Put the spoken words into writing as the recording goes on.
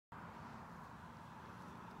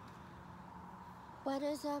What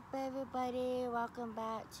is up, everybody? Welcome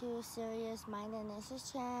back to Serious Mindedness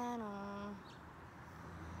channel.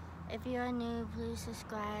 If you're new, please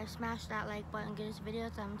subscribe, smash that like button, give this video a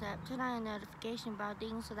thumbs up, turn on the notification bell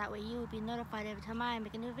ding so that way you will be notified every time I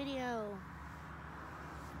make a new video.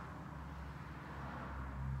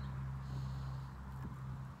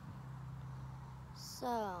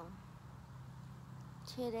 So,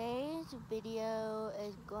 today's video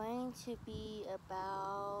is going to be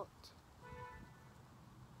about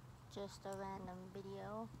just a random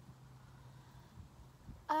video.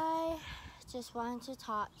 I just wanted to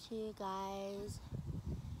talk to you guys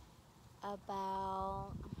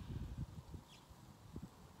about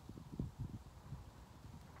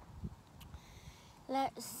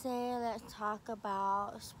let's talk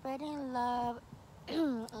about spreading love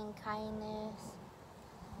and kindness.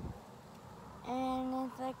 And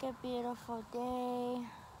it's like a beautiful day,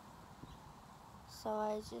 so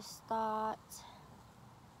I just thought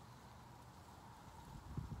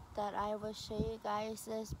that I will show you guys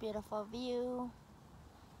this beautiful view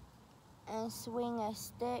and swing a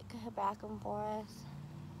stick back and forth.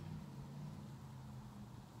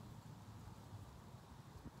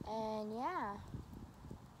 And yeah,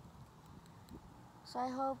 so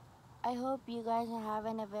I hope you guys are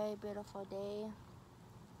having a very beautiful day,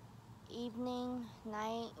 evening,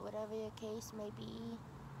 night, whatever your case may be.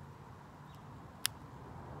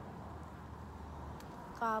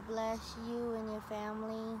 God bless you and your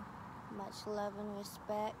family. Much love and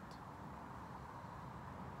respect.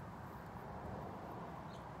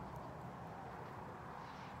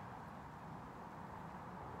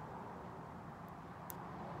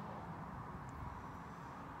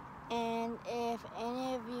 And if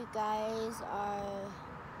any of you guys are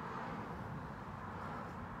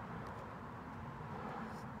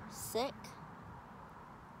sick,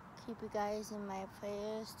 keep you guys in my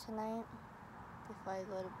prayers tonight before I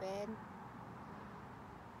go to bed.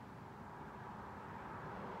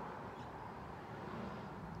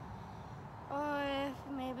 Or if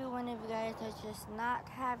maybe one of you guys are just not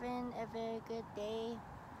having a very good day,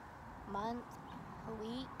 month,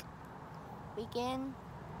 week, weekend,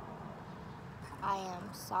 I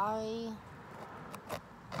am sorry.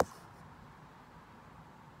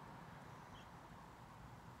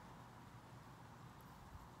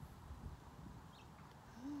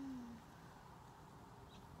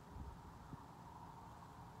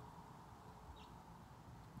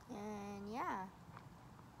 And yeah.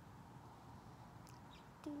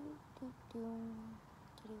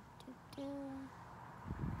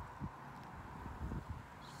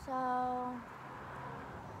 So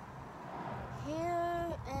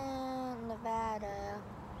here in Nevada,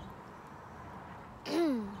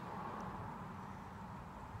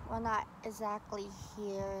 well, not exactly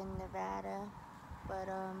here in Nevada, but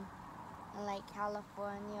in like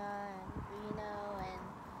California and Reno and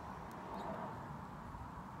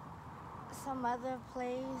some other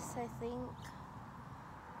place, I think.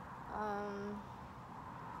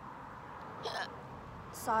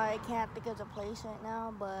 Sorry, I can't think of the place right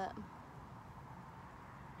now, but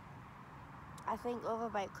I think over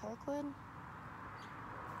by Kirkwood, in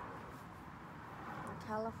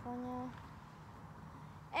California.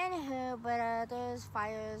 Anywho, but there's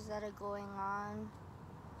fires that are going on,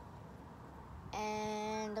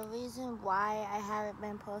 and the reason why I haven't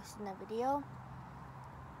been posting a video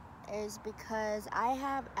is because I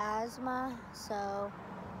have asthma, so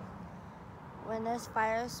when there's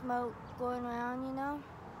fire smoke going around, you know,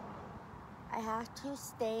 I have to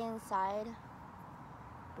stay inside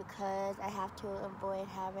because I have to avoid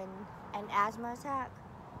having an asthma attack.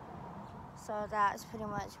 So that's pretty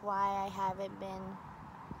much why I haven't been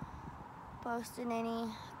posting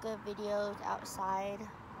any good videos outside.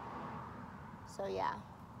 So yeah.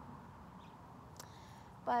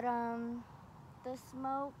 But the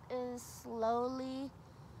smoke is slowly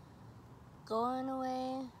going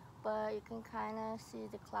away, but you can kind of see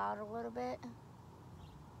the cloud a little bit.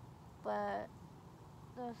 But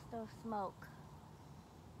there's still smoke,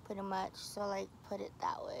 pretty much, so like put it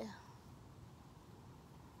that way.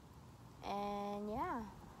 And yeah,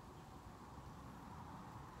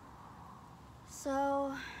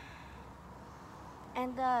 so,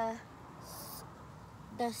 and the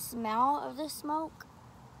smell of the smoke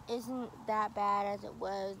isn't that bad as it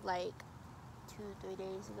was like 2-3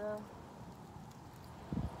 days ago.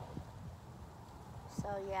 So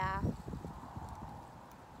yeah.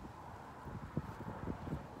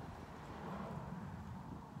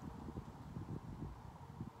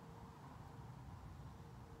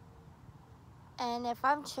 And if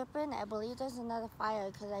I'm tripping, I believe there's another fire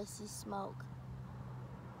because I see smoke,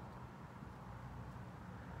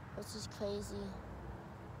 which is crazy.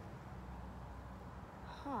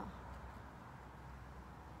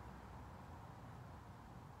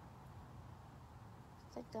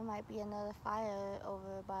 Looks like there might be another fire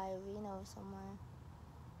over by Reno somewhere.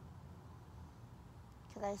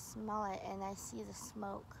 Because I smell it and I see the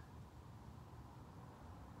smoke.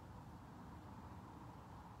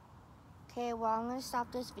 Okay, well, I'm going to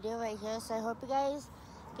stop this video right here. So I hope you guys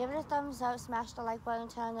give it a thumbs up, smash the like button,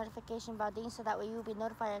 turn on the notification bell, so that way you'll be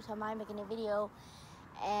notified every time I'm making a video.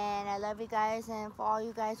 And I love you guys, and for all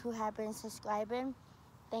you guys who have been subscribing,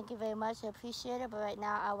 thank you very much. I appreciate it. But right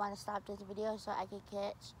now, I want to stop this video so I can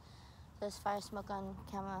catch this fire smoke on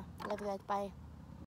camera. Love you guys. Bye.